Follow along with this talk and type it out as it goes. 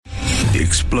The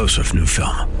explosive new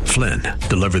film, Flynn,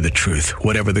 deliver the truth,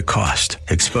 whatever the cost,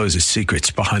 exposes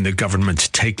secrets behind the government's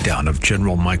takedown of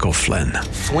General Michael Flynn.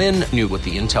 Flynn knew what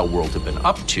the intel world had been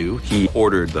up to. He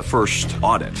ordered the first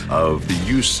audit of the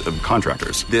use of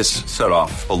contractors. This set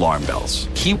off alarm bells.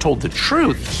 He told the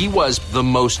truth. He was the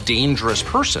most dangerous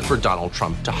person for Donald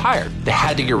Trump to hire. They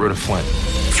had to get rid of Flynn.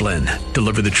 Flynn,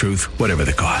 deliver the truth, whatever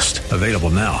the cost. Available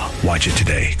now. Watch it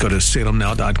today. Go to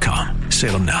salemnow.com.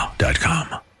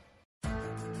 salemnow.com.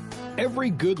 Every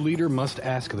good leader must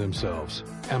ask themselves,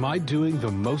 am I doing the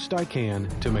most I can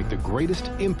to make the greatest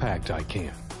impact I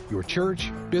can? Your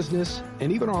church, business,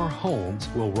 and even our homes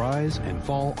will rise and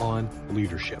fall on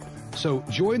leadership. So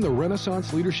join the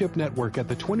Renaissance Leadership Network at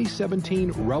the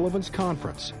 2017 Relevance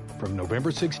Conference from November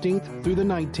 16th through the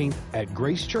 19th at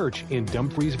Grace Church in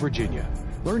Dumfries, Virginia.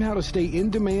 Learn how to stay in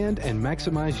demand and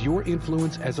maximize your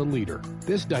influence as a leader.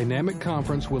 This dynamic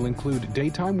conference will include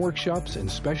daytime workshops and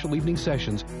special evening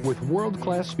sessions with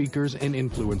world-class speakers and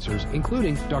influencers,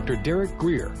 including Dr. Derek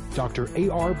Greer, Dr.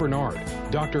 A.R. Bernard,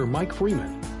 Dr. Mike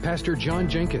Freeman, Pastor John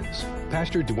Jenkins,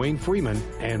 Pastor Dwayne Freeman,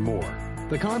 and more.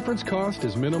 The conference cost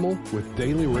is minimal with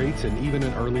daily rates and even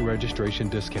an early registration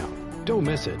discount. Don't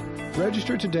miss it.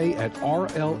 Register today at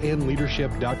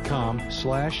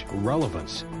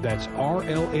rlnleadership.com/relevance. That's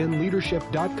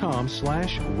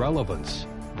rlnleadership.com/relevance.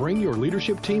 Bring your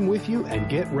leadership team with you and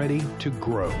get ready to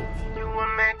grow. You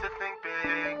were meant to think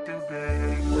big, too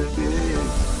big, too big.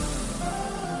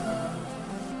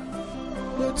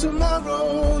 But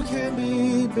tomorrow can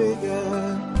be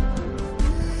bigger.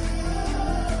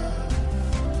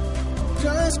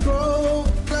 Just grow,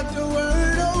 let the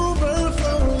word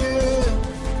overflow, yeah.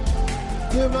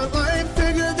 Live a life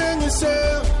bigger than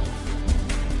yourself.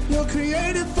 You're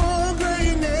created for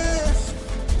greatness.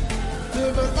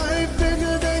 Live a life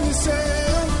bigger than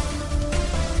yourself.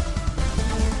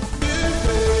 Live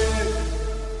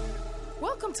big.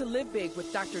 Welcome to Live Big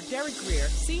with Dr. Derek Greer,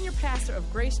 Senior Pastor of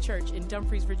Grace Church in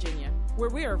Dumfries, Virginia, where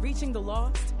we are reaching the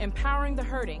lost, empowering the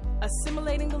hurting,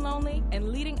 assimilating the lonely, and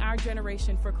leading our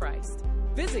generation for Christ.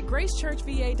 Visit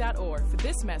gracechurchva.org for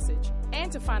this message and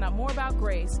to find out more about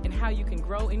grace and how you can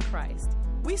grow in Christ.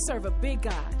 We serve a big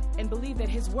God and believe that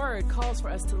His Word calls for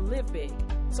us to live big.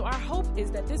 So our hope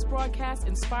is that this broadcast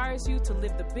inspires you to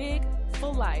live the big,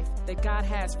 full life that God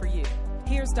has for you.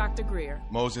 Here's Dr. Greer.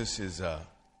 Moses is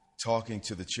talking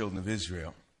to the children of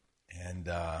Israel, and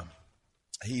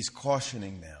he's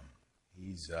cautioning them.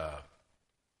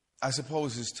 I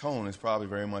suppose his tone is probably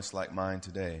very much like mine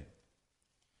today.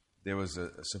 There was a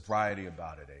sobriety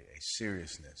about it, a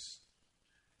seriousness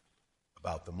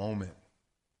about the moment.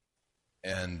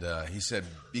 And he said,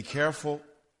 be careful.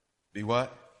 Be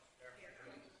what?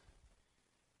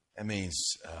 That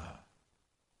means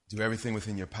do everything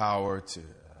within your power to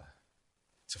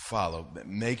follow. But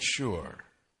make sure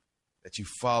that you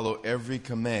follow every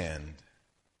command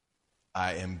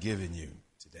I am giving you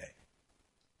today.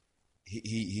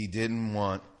 He didn't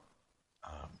want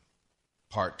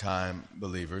part-time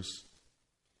believers.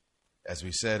 As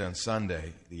we said on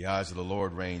Sunday, the eyes of the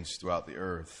Lord range throughout the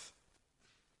earth,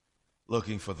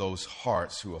 looking for those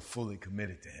hearts who are fully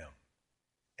committed to Him.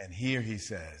 And here he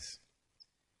says,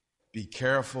 be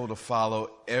careful to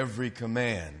follow every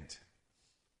command.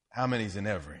 How many's in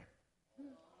every?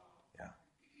 Yeah.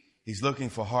 He's looking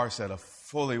for hearts that are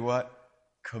fully what?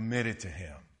 Committed to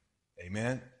Him.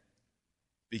 Amen?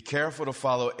 Be careful to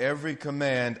follow every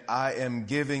command I am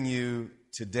giving you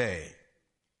today.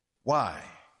 Why?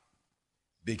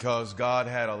 Because God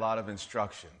had a lot of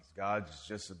instructions. God's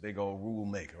just a big old rule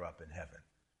maker up in heaven.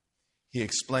 He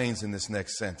explains in this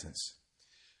next sentence,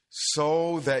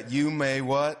 so that you may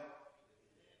what?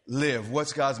 Live.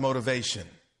 What's God's motivation?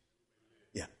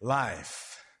 Yeah,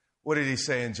 life. What did He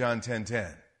say in John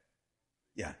 10:10?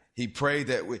 Yeah, He prayed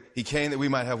that He came that we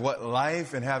might have what?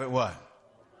 Life, and have it what?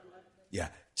 Yeah,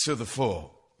 to the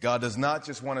full. God does not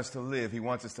just want us to live. He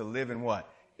wants us to live in what?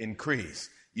 Increase.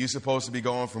 You're supposed to be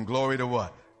going from glory to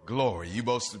what? Glory. You're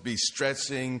supposed to be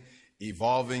stretching,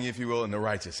 evolving, if you will, in the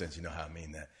righteous sense. You know how I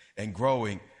mean that. And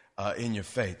growing in your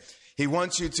faith. He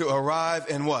wants you to arrive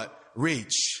and what?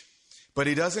 Reach. But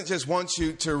He doesn't just want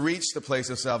you to reach the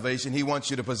place of salvation. He wants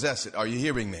you to possess it. Are you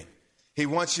hearing me? He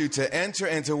wants you to enter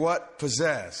into what?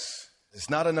 Possess. It's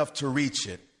not enough to reach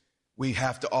it. We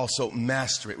have to also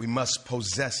master it. We must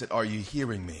possess it. Are you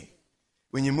hearing me?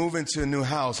 When you move into a new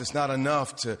house, it's not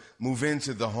enough to move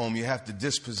into the home. You have to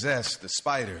dispossess the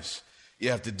spiders.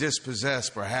 You have to dispossess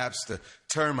perhaps the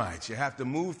termites. You have to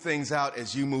move things out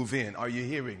as you move in. Are you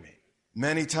hearing me?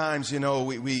 Many times,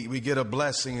 we get a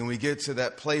blessing and we get to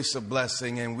that place of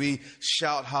blessing and we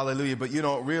shout hallelujah, but you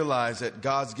don't realize that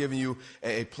God's giving you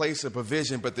a place of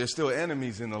provision, but there's still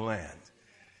enemies in the land.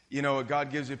 God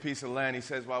gives you a piece of land. He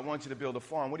says, well, I want you to build a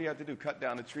farm. What do you have to do? Cut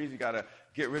down the trees. You got to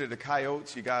get rid of the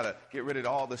coyotes. You got to get rid of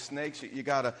all the snakes. You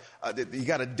got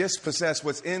to dispossess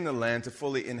what's in the land to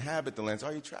fully inhabit the land. So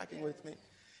are you tracking with me?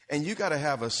 And you got to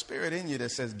have a spirit in you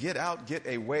that says, get out, get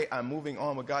away. I'm moving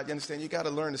on with God. You understand? You got to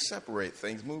learn to separate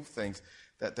things, move things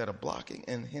that are blocking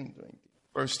and hindering.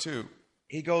 Verse 2,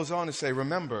 he goes on to say,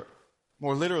 remember,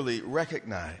 more literally,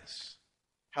 recognize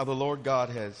how the Lord God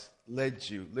has led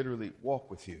you, literally walk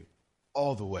with you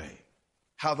all the way.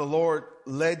 How the Lord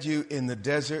led you in the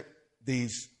desert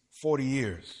these 40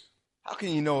 years. How can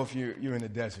you know if you're in the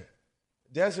desert?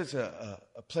 The desert's a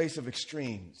place of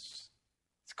extremes.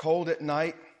 It's cold at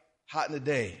night, hot in the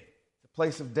day. It's a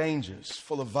place of dangers,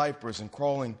 full of vipers and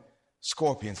crawling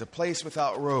scorpions. A place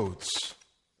without roads,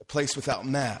 a place without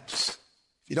maps.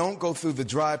 If you don't go through the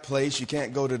dry place, you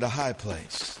can't go to the high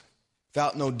place.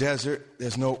 Without no desert,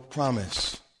 there's no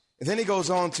promise. And then he goes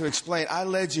on to explain, I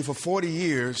led you for 40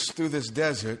 years through this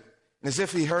desert. And as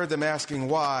if he heard them asking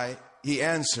why, he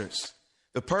answers,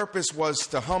 the purpose was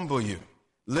to humble you.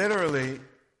 Literally,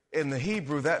 in the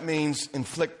Hebrew, that means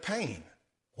inflict pain.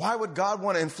 Why would God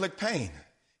want to inflict pain?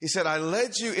 He said, I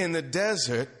led you in the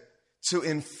desert to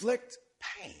inflict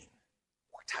pain.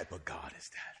 What type of God is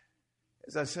that?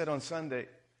 As I said on Sunday,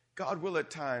 God will at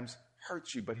times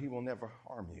hurt you, but he will never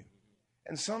harm you.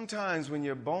 And sometimes when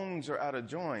your bones are out of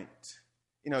joint,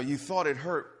 you thought it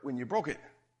hurt when you broke it,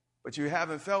 but you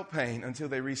haven't felt pain until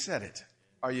they reset it.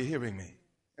 Are you hearing me?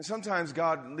 And sometimes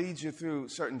God leads you through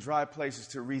certain dry places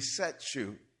to reset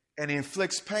you, and he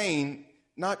inflicts pain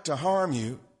not to harm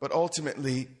you, but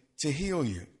ultimately to heal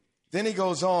you. Then he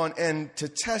goes on and to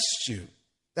test you.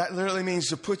 That literally means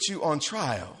to put you on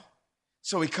trial.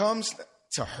 So he comes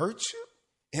to hurt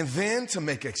you and then to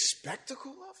make a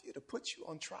spectacle of you, to put you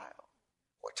on trial.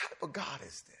 What type of God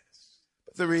is this?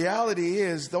 But the reality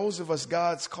is, those of us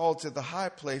God's called to the high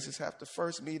places have to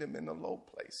first meet him in the low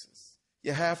places.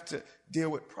 You have to deal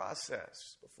with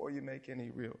process before you make any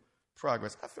real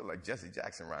progress. I feel like Jesse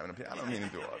Jackson rhyming up here. I don't mean to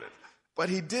do all this. But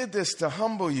he did this to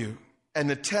humble you and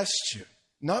to test you.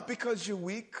 Not because you're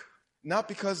weak, not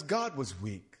because God was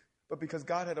weak, but because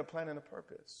God had a plan and a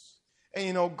purpose.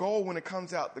 And gold, when it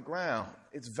comes out the ground,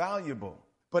 it's valuable.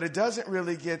 But it doesn't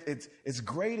really get its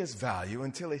greatest value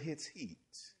until it hits heat.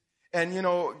 And,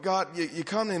 God, you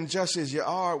come in just as you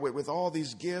are with all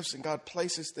these gifts, and God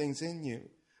places things in you.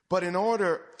 But in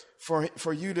order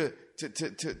for you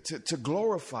to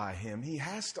glorify him, he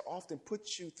has to often put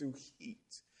you through heat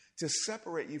to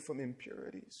separate you from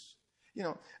impurities.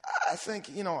 I think,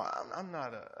 I'm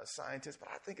not a scientist, but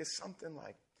I think it's something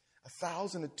like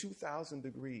 1,000 to 2,000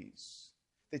 degrees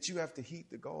that you have to heat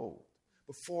the gold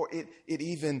before it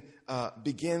even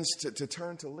begins to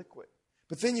turn to liquid.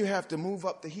 But then you have to move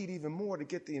up the heat even more to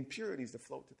get the impurities to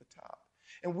float to the top.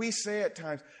 And we say at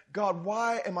times, God,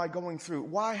 why am I going through?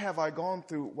 Why have I gone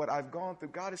through what I've gone through?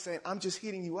 God is saying, I'm just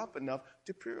heating you up enough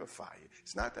to purify you.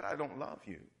 It's not that I don't love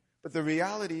you. But the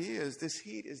reality is, this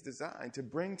heat is designed to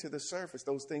bring to the surface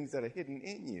those things that are hidden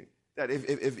in you. That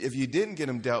if you didn't get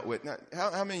them dealt with, now,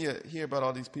 how many of you hear about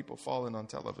all these people falling on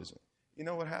television? You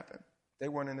know what happened? They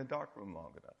weren't in the dark room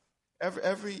long enough.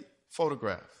 Every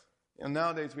photograph.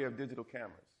 Nowadays we have digital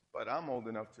cameras, but I'm old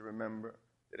enough to remember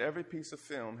that every piece of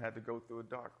film had to go through a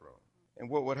dark room. And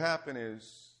what would happen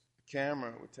is the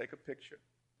camera would take a picture,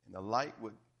 and the light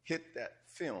would hit that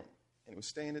film, and it would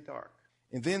stay in the dark.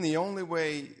 And then the only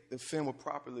way the film would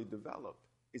properly develop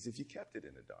is if you kept it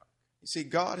in the dark. You see,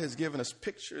 God has given us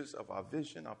pictures of our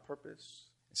vision, our purpose,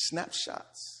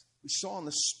 snapshots. We saw in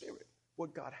the spirit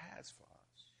what God has for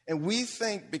us. And we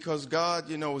think because God,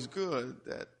 is good,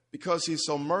 that because he's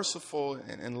so merciful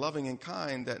and loving and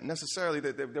kind, that necessarily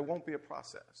there won't be a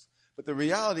process. But the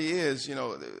reality is,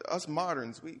 us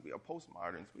moderns, we are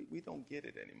postmoderns, we don't get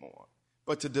it anymore.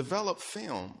 But to develop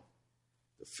film,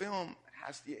 the film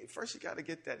first you got to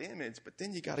get that image, but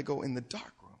then you got to go in the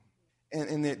dark room.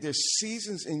 And there's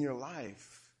seasons in your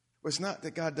life where it's not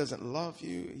that God doesn't love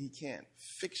you, he can't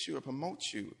fix you or promote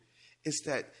you. It's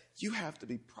that you have to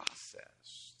be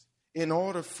processed in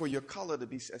order for your color to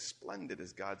be as splendid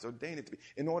as God's ordained it to be,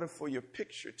 in order for your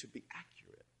picture to be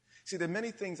accurate. See, there are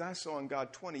many things I saw in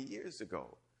God 20 years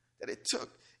ago that it took,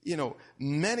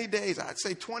 many days, I'd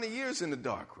say 20 years in the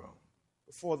dark room,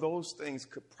 before those things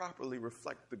could properly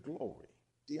reflect the glory.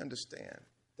 Do you understand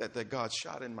that God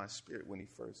shot in my spirit when he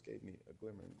first gave me a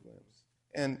glimmering glimpse?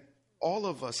 And all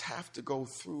of us have to go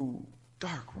through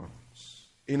dark rooms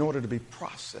in order to be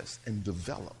processed and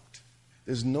developed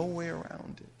There's no way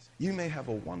around it. You may have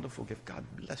a wonderful gift. God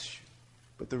bless you.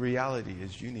 But the reality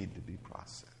is you need to be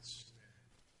processed.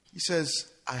 He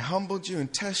says, I humbled you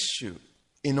and tested you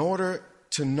in order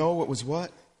to know what was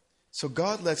what. So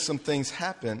God lets some things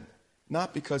happen,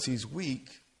 not because he's weak,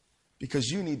 because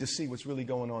you need to see what's really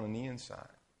going on the inside.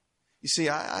 You see,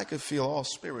 I could feel all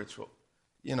spiritual,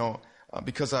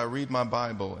 because I read my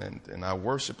Bible and I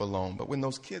worship alone. But when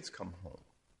those kids come home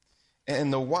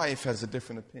and the wife has a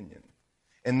different opinion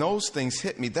and those things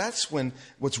hit me, that's when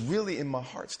what's really in my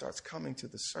heart starts coming to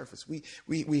the surface. We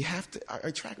have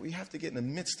to get in the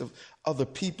midst of other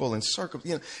people and circles.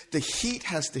 The heat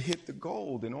has to hit the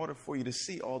gold in order for you to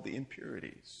see all the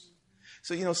impurities.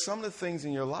 So, some of the things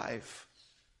in your life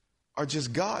are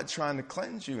just God trying to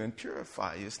cleanse you and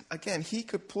purify you. Again, he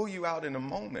could pull you out in a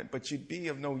moment, but you'd be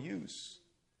of no use.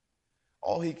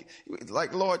 Lord,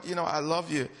 I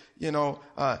love you,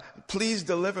 please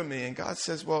deliver me. And God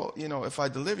says, well, if I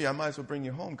deliver you, I might as well bring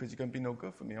you home because you're going to be no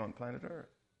good for me on planet Earth.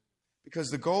 Because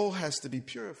the gold has to be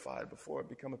purified before it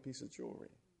become a piece of jewelry.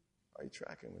 Are you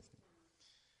tracking with me?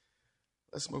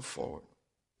 Let's move forward.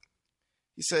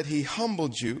 He said he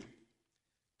humbled you,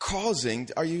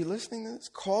 are you listening to this?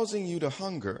 Causing you to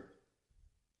hunger.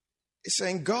 It's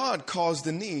saying God caused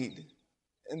the need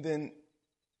and then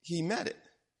he met it.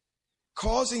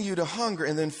 Causing you to hunger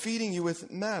and then feeding you with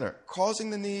matter.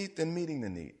 Causing the need, then meeting the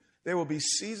need. There will be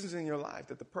seasons in your life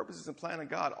that the purposes and plan of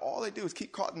God, all they do is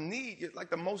keep causing need. You're like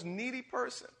the most needy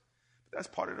person. But that's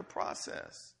part of the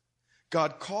process.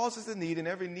 God causes the need, and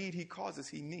every need he causes,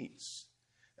 he meets.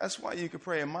 That's why you can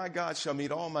pray, and my God shall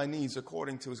meet all my needs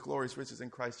according to his glorious riches in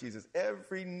Christ Jesus.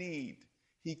 Every need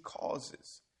he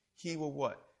causes, he will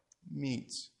what?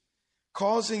 Meet.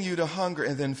 Causing you to hunger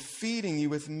and then feeding you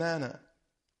with manna,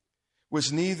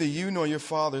 which neither you nor your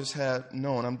fathers had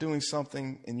known. I'm doing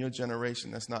something in your generation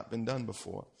that's not been done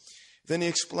before. Then he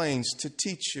explains, to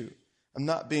teach you. I'm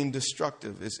not being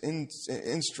destructive. It's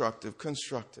instructive,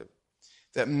 constructive.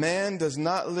 That man does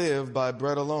not live by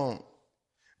bread alone,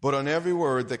 but on every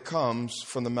word that comes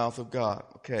from the mouth of God.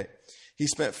 Okay. He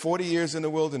spent 40 years in the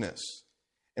wilderness.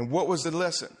 And what was the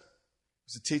lesson? It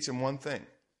was to teach him one thing.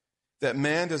 That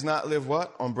man does not live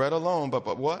what? On bread alone,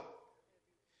 but what?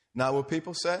 Not what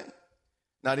people say.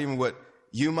 Not even what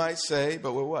you might say,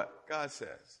 but what God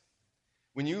says.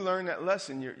 When you learn that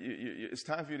lesson, it's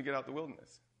time for you to get out the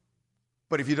wilderness.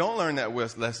 But if you don't learn that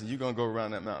lesson, you're going to go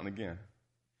around that mountain again.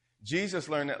 Jesus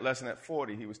learned that lesson at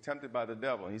 40. He was tempted by the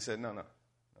devil. And he said, no.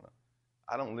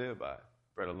 I don't live by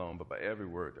bread alone, but by every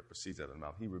word that proceeds out of the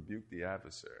mouth. He rebuked the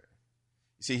adversary.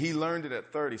 You see, he learned it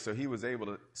at 30, so he was able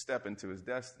to step into his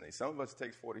destiny. Some of us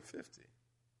take 40, 50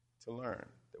 to learn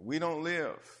that we don't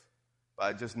live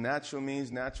by just natural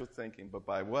means, natural thinking, but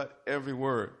by what? Every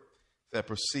word that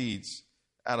proceeds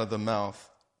out of the mouth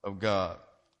of God.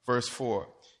 Verse 4,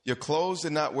 your clothes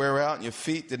did not wear out and your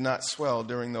feet did not swell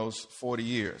during those 40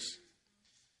 years.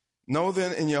 Know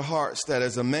then in your hearts that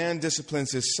as a man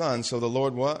disciplines his son, so the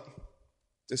Lord what?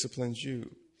 Disciplines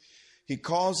you. He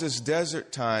calls this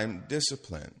desert time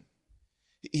discipline.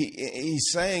 He's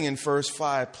saying in verse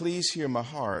 5, please hear my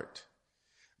heart.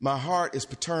 My heart is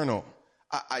paternal.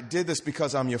 I did this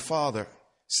because I'm your father.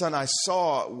 Son, I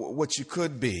saw what you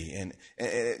could be. And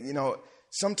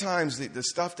sometimes the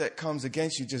stuff that comes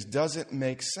against you just doesn't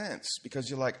make sense because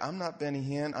you're like, I'm not Benny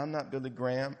Hinn. I'm not Billy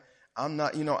Graham. I'm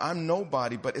not, I'm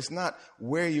nobody, but it's not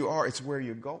where you are. It's where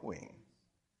you're going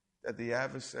that the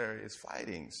adversary is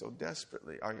fighting so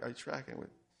desperately. Are you tracking with?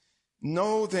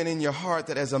 Know then in your heart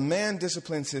that as a man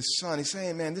disciplines his son, he's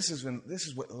saying, man, this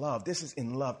is what love. This is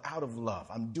in love, out of love.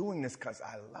 I'm doing this because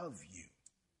I love you.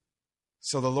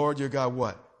 So the Lord your God,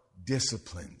 what?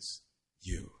 Disciplines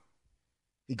you.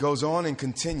 He goes on and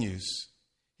continues.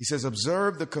 He says,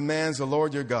 observe the commands of the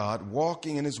Lord your God,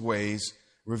 walking in his ways,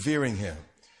 revering him.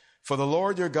 For the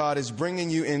Lord your God is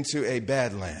bringing you into a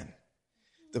bad land.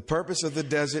 The purpose of the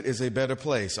desert is a better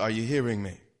place. Are you hearing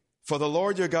me? For the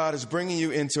Lord your God is bringing you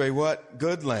into a what?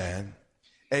 Good land.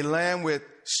 A land with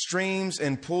streams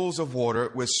and pools of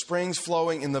water, with springs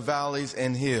flowing in the valleys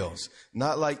and hills.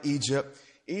 Not like Egypt.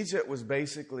 Egypt was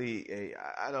basically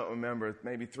I don't remember,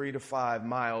 maybe 3 to 5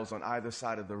 miles on either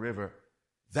side of the river.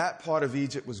 That part of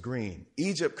Egypt was green.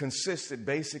 Egypt consisted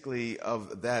basically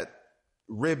of that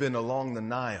ribbon along the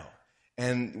Nile.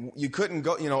 And you couldn't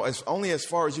go, only as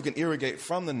far as you can irrigate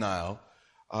from the Nile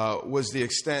was the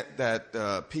extent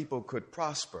that people could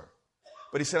prosper.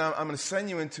 But he said, I'm going to send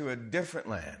you into a different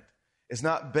land. It's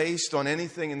not based on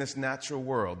anything in this natural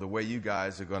world, the way you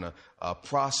guys are going to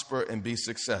prosper and be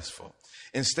successful.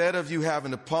 Instead of you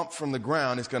having to pump from the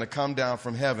ground, it's going to come down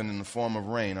from heaven in the form of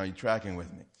rain. Are you tracking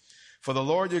with me? For the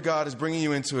Lord your God is bringing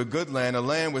you into a good land, a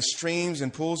land with streams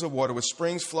and pools of water, with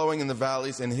springs flowing in the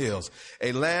valleys and hills,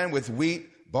 a land with wheat,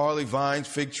 barley, vines,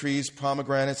 fig trees,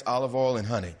 pomegranates, olive oil, and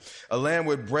honey, a land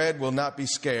where bread will not be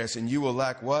scarce, and you will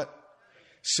lack what?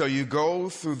 So you go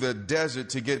through the desert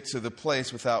to get to the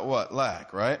place without what?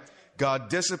 Lack, right? God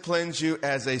disciplines you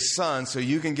as a son so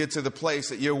you can get to the place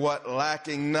that you're what?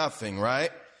 Lacking nothing,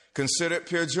 right? Consider it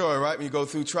pure joy, right? When you go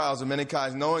through trials of many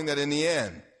kinds, knowing that in the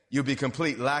end, you'll be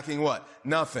complete, lacking what?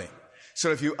 Nothing.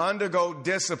 So if you undergo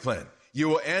discipline, you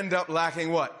will end up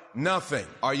lacking what? Nothing.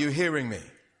 Are you hearing me?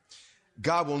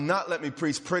 God will not let me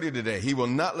preach pretty today. He will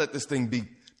not let this thing be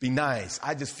nice.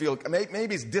 I just feel,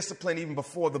 maybe it's discipline even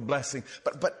before the blessing.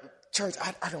 But church,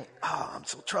 I'm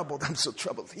so troubled. I'm so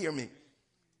troubled. Hear me.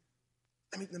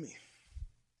 Let me.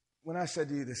 When I said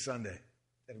to you this Sunday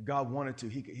that if God wanted to,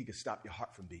 he could stop your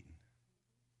heart from beating.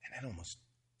 And that almost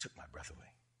took my breath away.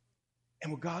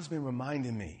 And what God's been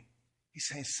reminding me, he's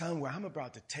saying, son, where I'm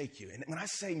about to take you. And when I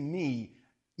say me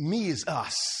is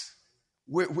us.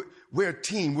 We're a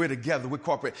team. We're together. We're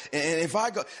corporate. And if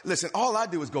I go, listen, all I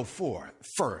do is go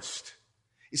first.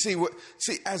 You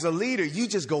see, as a leader, you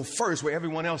just go first where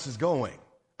everyone else is going.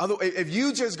 Otherwise, if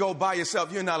you just go by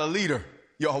yourself, you're not a leader.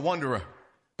 You're a wanderer.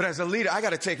 But as a leader, I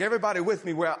got to take everybody with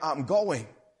me where I'm going.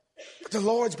 But the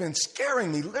Lord's been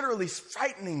scaring me, literally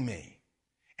frightening me.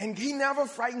 And he never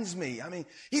frightens me. I mean,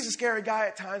 he's a scary guy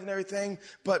at times and everything,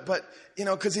 but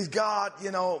because he's God,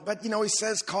 but he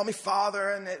says, call me Father,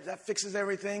 and that fixes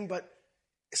everything. But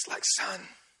it's like, son,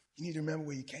 you need to remember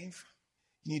where you came from.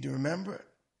 You need to remember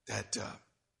that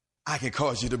I can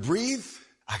cause you to breathe.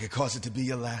 I can cause it to be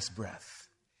your last breath.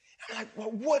 I'm like, well,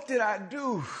 what did I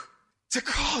do to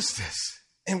cause this?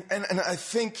 And I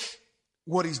think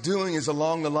what he's doing is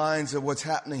along the lines of what's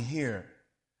happening here.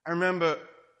 I remember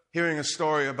hearing a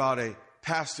story about a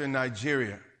pastor in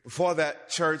Nigeria. Before that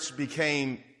church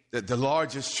became the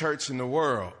largest church in the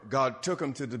world, God took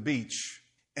him to the beach.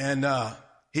 And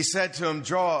he said to him,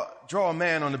 draw a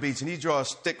man on the beach. And he drew a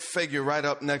stick figure right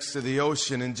up next to the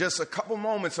ocean. In just a couple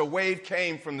moments, a wave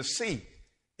came from the sea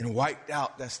and wiped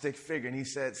out that stick figure. And he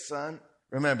said, son,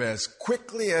 remember, as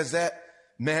quickly as that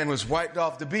man was wiped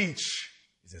off the beach,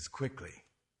 he says, quickly.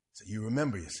 So you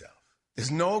remember yourself.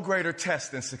 There's no greater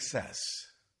test than success.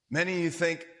 Many of you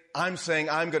think I'm saying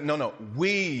I'm good. No.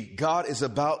 God is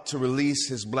about to release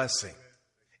his blessing.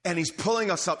 And he's pulling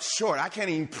us up short. I can't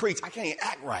even preach. I can't even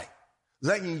act right.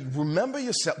 Let you remember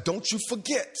yourself. Don't you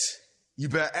forget. You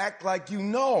better act like you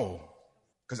know.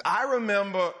 Because I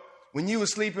remember when you were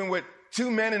sleeping with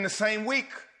two men in the same week.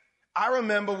 I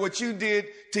remember what you did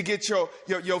to get your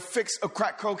fix of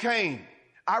crack cocaine.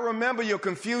 I remember your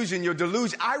confusion, your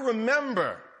delusion. I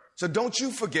remember. So don't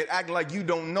you forget, act like you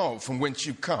don't know from whence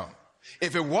you come.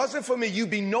 If it wasn't for me, you'd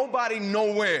be nobody,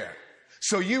 nowhere.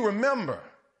 So you remember.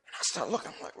 And I start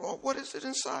looking, I'm like, well, what is it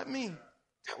inside me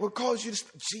that would cause you to...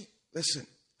 See, listen,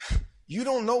 you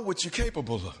don't know what you're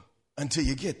capable of until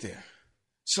you get there.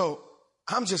 So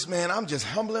I'm just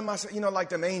humbling myself. Like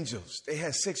them angels, they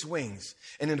had 6 wings.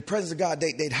 And in the presence of God,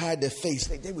 they'd hide their face.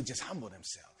 They would just humble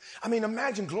themselves. I mean,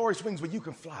 imagine glorious wings where you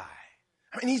can fly.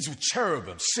 I mean, these were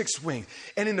cherubim, 6 wings.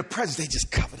 And in the presence, they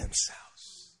just cover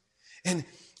themselves. And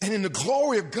in the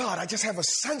glory of God, I just have a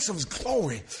sense of his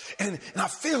glory. And I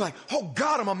feel like, oh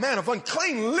God, I'm a man of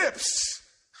unclean lips.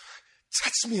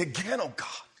 Touch me again, oh God,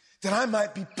 that I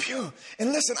might be pure.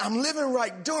 And listen, I'm living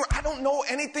right. I don't know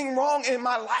anything wrong in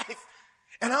my life.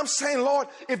 And I'm saying, Lord,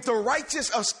 if the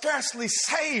righteous are scarcely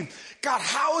saved, God,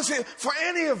 how is it for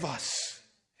any of us?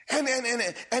 And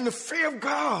the fear of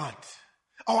God.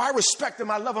 Oh, I respect him.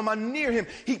 I love him. I'm near him.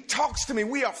 He talks to me.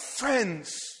 We are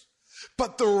friends.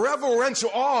 But the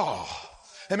reverential awe,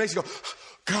 it makes you go,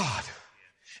 God.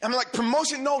 And I'm like,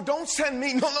 promotion? No, don't send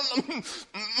me. No.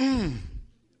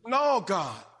 No,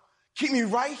 God. Keep me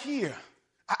right here.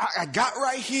 I got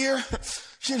right here.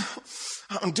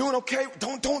 I'm doing okay.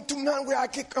 Don't do nothing where I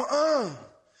get, God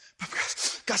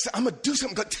said, I'm going to do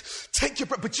something. God, take your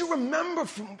breath. But you remember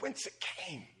from whence it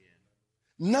came.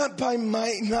 Not by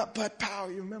might, not by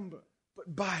power, you remember,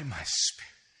 but by my spirit.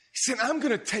 He said, I'm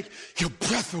going to take your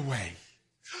breath away.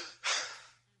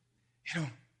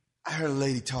 I heard a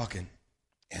lady talking,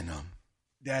 and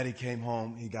Daddy came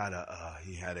home. He got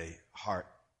he had a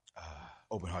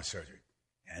open heart surgery.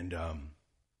 And,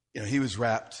 he was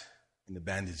wrapped in the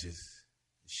bandages,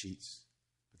 the sheets.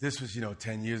 But this was,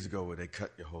 10 years ago where they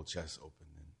cut your whole chest open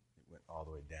and it went all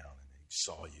the way down and they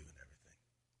saw you and everything.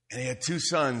 And he had 2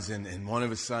 sons, and one of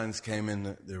his sons came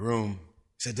in the room.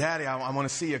 He said, Daddy, I want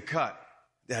to see your cut.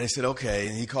 Daddy said, okay.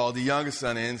 And he called the younger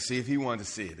son in to see if he wanted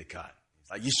to see the cut.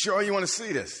 He's like, you sure you want to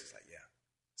see this? He's like, yeah.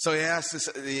 So he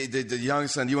asked the young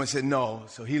son, do you want to say no?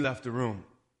 So he left the room,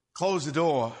 closed the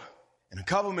door, and a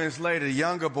couple minutes later, the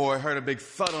younger boy heard a big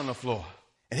thud on the floor.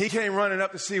 And he came running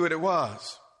up to see what it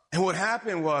was. And what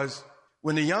happened was,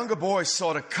 when the younger boy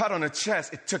saw the cut on the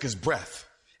chest, it took his breath,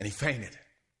 and he fainted.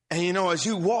 And you know, as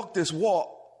you walk this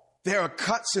walk, there are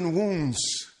cuts and wounds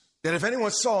that if anyone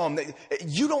saw them,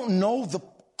 you don't know the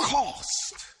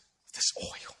cost of this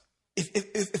oil.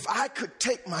 If I could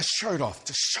take my shirt off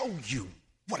to show you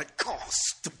what it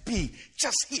costs to be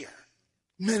just here,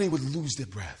 many would lose their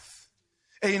breath.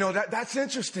 And you know, that's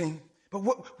interesting. But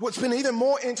what's been even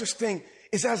more interesting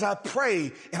is as I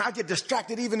pray and I get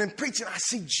distracted even in preaching, I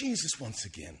see Jesus once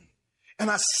again. And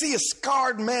I see a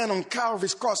scarred man on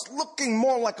Calvary's cross looking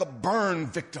more like a burn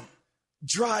victim,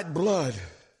 dried blood.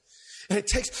 And it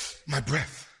takes my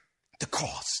breath, the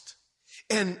cost.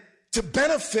 And to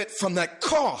benefit from that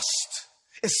cost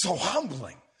is so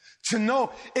humbling to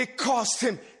know it cost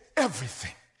him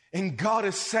everything. And God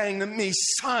is saying to me,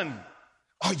 son,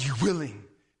 are you willing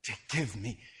to give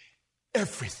me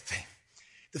everything?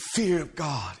 The fear of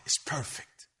God is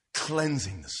perfect,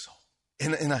 cleansing the soul.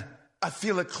 And I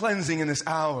feel a cleansing in this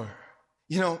hour.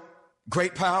 You know,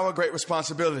 great power, great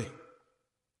responsibility.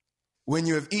 When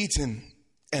you have eaten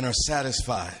and are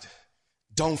satisfied,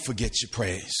 don't forget your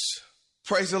praise.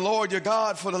 Praise the Lord your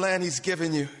God for the land he's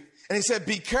given you. And he said,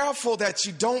 be careful that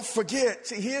you don't forget.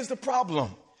 See, here's the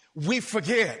problem. We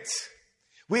forget.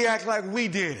 We act like we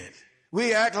did it.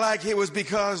 We act like it was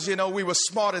because, you know, we were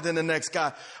smarter than the next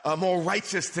guy, more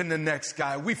righteous than the next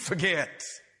guy. We forget.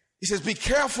 He says, be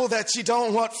careful that you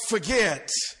don't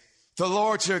forget the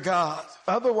Lord your God.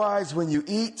 Otherwise, when you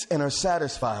eat and are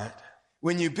satisfied,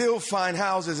 when you build fine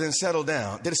houses and settle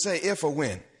down, did it say if or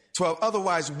when? 12,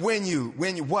 otherwise, when you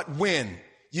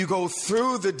go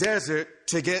through the desert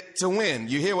to get to win.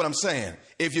 You hear what I'm saying?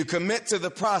 If you commit to the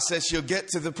process, you'll get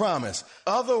to the promise.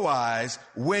 Otherwise,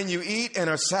 when you eat and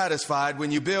are satisfied,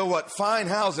 when you build fine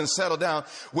houses and settle down,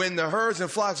 when the herds and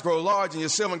flocks grow large and your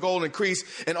silver and gold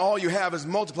increase and all you have is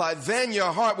multiplied, then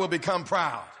your heart will become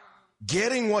proud.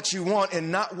 Getting what you want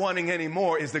and not wanting any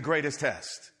more is the greatest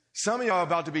test. Some of y'all are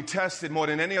about to be tested more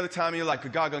than any other time in your life.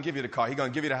 God going to give you the car. He's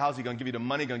going to give you the house. He's going to give you the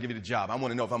money. He's going to give you the job. I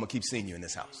want to know if I'm going to keep seeing you in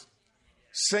this house.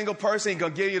 Single person, he's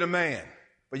going to give you the man,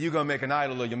 but you're going to make an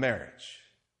idol of your marriage.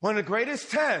 One of the greatest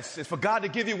tests is for God to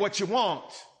give you what you want.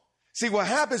 See, what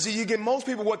happens is you get most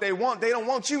people what they want. They don't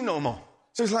want you no more.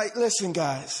 So it's like, listen,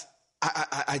 guys,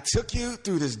 I took you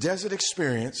through this desert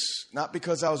experience, not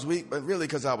because I was weak, but really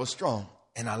because I was strong.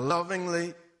 And I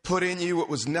lovingly put in you what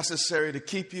was necessary to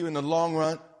keep you in the long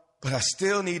run. But I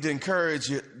still need to encourage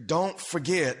you, don't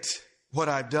forget what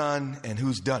I've done and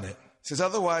who's done it. It says,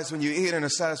 otherwise, when you eat and are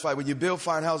satisfied, when you build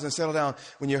fine houses and settle down,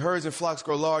 when your herds and flocks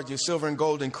grow large, your silver and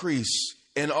gold increase,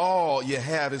 and all you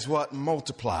have is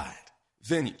multiplied.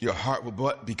 Then your heart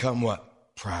will become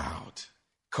proud.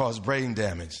 Cause brain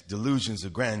damage, delusions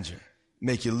of grandeur,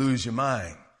 make you lose your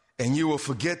mind. And you will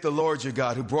forget the Lord your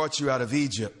God who brought you out of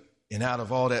Egypt and out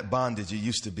of all that bondage you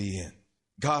used to be in.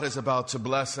 God is about to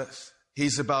bless us.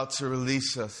 He's about to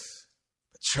release us.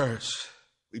 But church,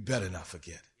 we better not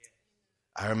forget.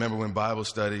 I remember when Bible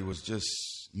study was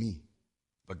just me.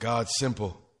 But God's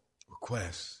simple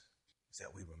request is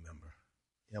that we remember.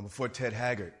 You know, before Ted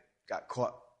Haggard got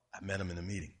caught, I met him in a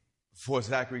meeting. Before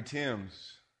Zachary Timms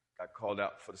got called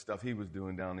out for the stuff he was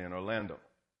doing down there in Orlando,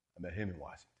 I met him in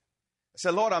Washington. I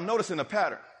said, Lord, I'm noticing a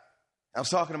pattern. I was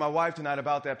talking to my wife tonight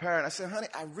about that pattern. I said, honey,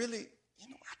 I really, I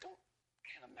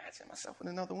can't imagine myself with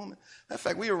another woman. Matter of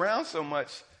fact, we around so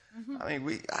much. Mm-hmm. I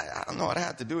mean, I don't know. I'd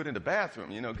have to do it in the bathroom,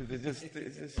 because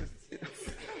it's just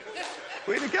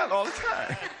we're together all the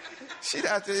time. She'd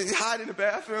have to hide in the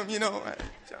bathroom,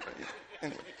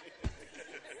 Anyway.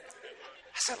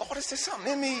 I said, Lord, is there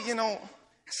something in me, I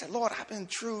said, Lord, I've been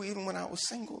true even when I was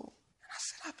single. And I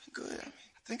said, I've been good.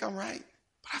 I think I'm right.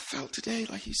 But I felt today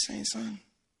like he's saying, son,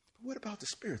 but what about the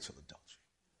spiritual adultery?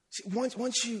 See,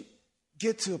 once you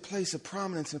get to a place of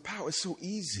prominence and power, it's so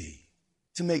easy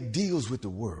to make deals with the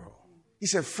world. He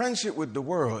said, friendship with the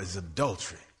world is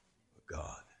adultery with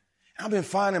God. And I've been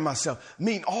finding myself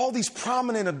meeting all these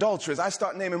prominent adulterers. I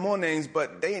start naming more names,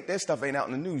 but their stuff ain't out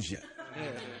in the news yet. I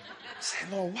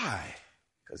said, Lord, why?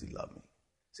 Because he loved me.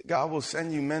 I said, God will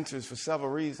send you mentors for several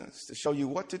reasons, to show you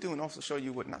what to do and also show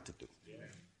you what not to do.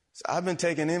 So I've been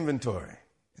taking inventory.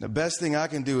 And the best thing I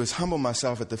can do is humble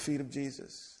myself at the feet of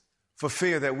Jesus for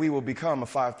fear that we will become a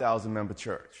 5,000-member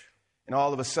church. And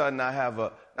all of a sudden I have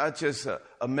not just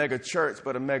a mega church,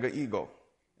 but a mega ego.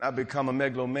 I become a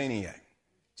megalomaniac.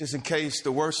 Just in case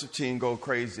the worship team go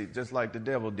crazy, just like the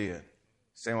devil did.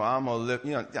 saying, well, I'm going to live,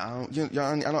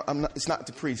 it's not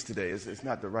to preach today. It's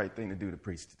not the right thing to do to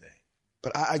preach today.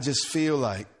 But I just feel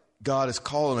like God is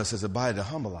calling us as a body to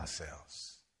humble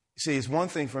ourselves. You see, it's one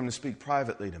thing for him to speak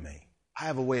privately to me. I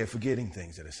have a way of forgetting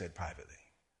things that are said privately.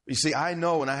 You see, I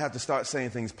know when I have to start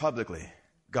saying things publicly,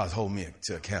 God's holding me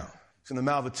to account. So in the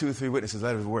mouth of 2 or 3 witnesses,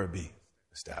 let his word be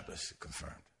established,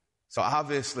 confirmed. So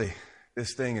obviously,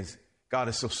 this thing is, God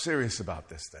is so serious about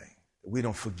this thing that we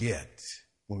don't forget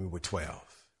when we were 12.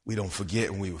 We don't forget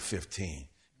when we were 15.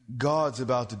 God's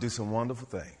about to do some wonderful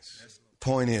things.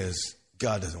 Point is,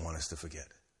 God doesn't want us to forget.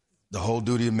 The whole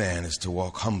duty of man is to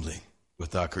walk humbly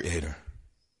with our Creator.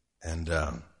 And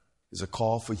there's a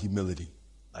call for humility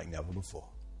like never before.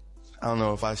 I don't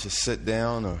know if I should sit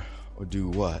down or do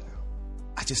what.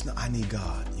 I just know I need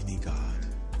God. You need God.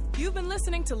 You've been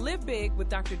listening to Live Big with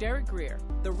Dr. Derek Grier,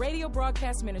 the radio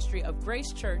broadcast ministry of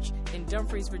Grace Church in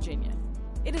Dumfries, Virginia.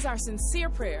 It is our sincere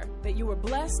prayer that you are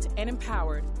blessed and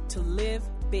empowered to live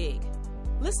big.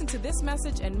 Listen to this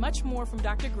message and much more from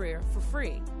Dr. Grier for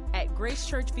free at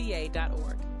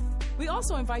gracechurchva.org. We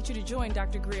also invite you to join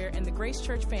Dr. Grier and the Grace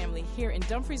Church family here in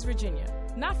Dumfries, Virginia,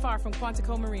 not far from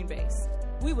Quantico Marine Base.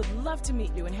 We would love to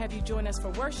meet you and have you join us for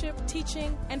worship,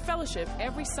 teaching, and fellowship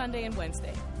every Sunday and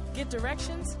Wednesday. Get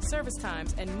directions, service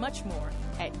times, and much more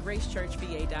at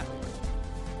gracechurchva.org.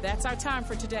 That's our time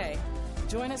for today.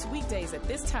 Join us weekdays at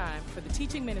this time for the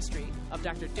teaching ministry of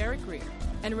Dr. Derek Grier.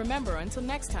 And remember, until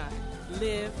next time,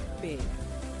 live big.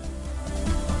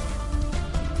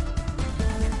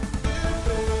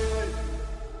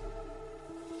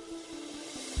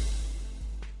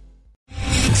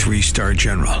 3-star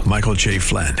General Michael J.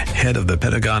 Flynn, head of the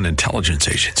Pentagon Intelligence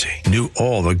Agency, knew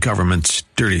all the government's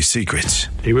dirty secrets.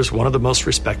 He was one of the most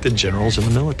respected generals in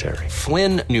the military.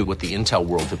 Flynn knew what the intel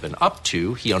world had been up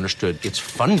to. He understood its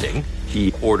funding.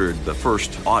 He ordered the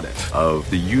first audit of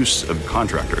the use of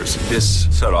contractors. This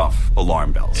set off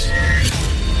alarm bells.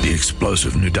 The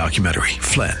explosive new documentary,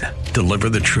 Flynn, Deliver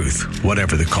the Truth,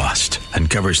 Whatever the Cost,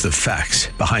 uncovers the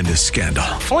facts behind this scandal.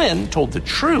 Flynn told the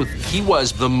truth. He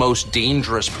was the most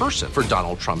dangerous person for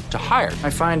Donald Trump to hire. I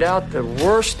find out the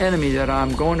worst enemy that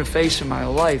I'm going to face in my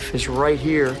life is right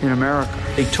here in America.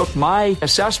 They took my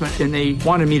assessment and they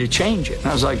wanted me to change it. And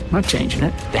I was like, I'm not changing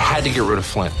it. They had to get rid of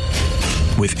Flynn.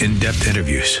 With in-depth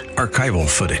interviews, archival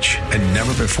footage, and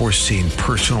never-before-seen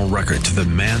personal records of the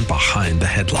man behind the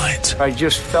headlines. I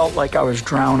just felt like I was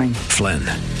drowning. Flynn,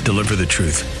 Deliver the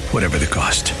Truth, Whatever the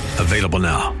Cost. Available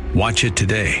now. Watch it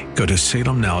today. Go to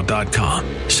salemnow.com.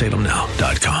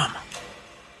 salemnow.com.